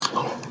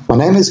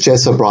name is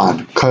Jess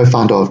O'Brien,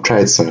 co-founder of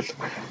TradeSafe.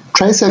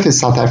 TradeSafe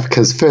is South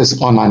Africa's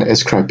first online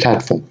escrow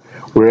platform.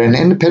 We're an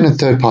independent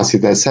third party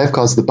that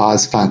safeguards the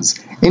buyer's funds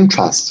in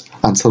trust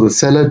until the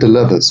seller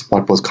delivers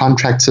what was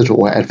contracted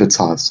or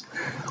advertised.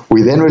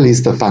 We then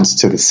release the funds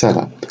to the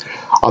seller.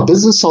 Our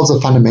business solves a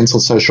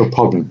fundamental social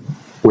problem,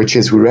 which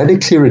is we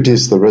radically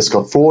reduce the risk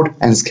of fraud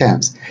and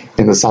scams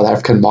in the South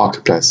African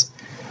marketplace.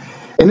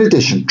 In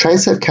addition,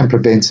 TradeSafe can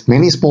prevent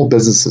many small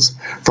businesses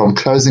from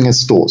closing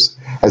its doors,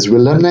 as we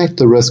eliminate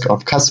the risk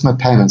of customer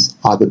payments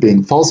either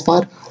being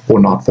falsified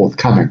or not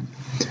forthcoming.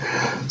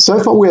 So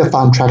far, we have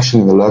found traction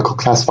in the local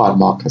classified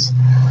market.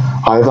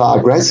 However, our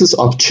greatest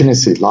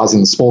opportunity lies in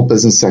the small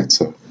business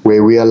sector,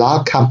 where we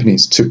allow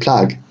companies to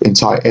plug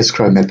into our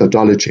escrow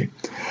methodology.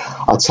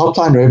 Our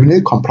top-line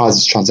revenue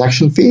comprises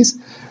transaction fees,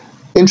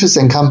 interest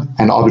income,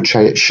 and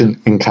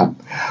arbitration income.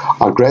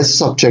 Our greatest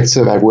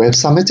objective at Web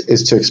Summit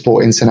is to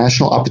explore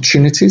international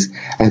opportunities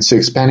and to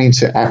expand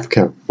into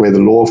Africa, where the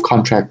law of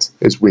contract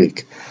is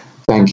weak.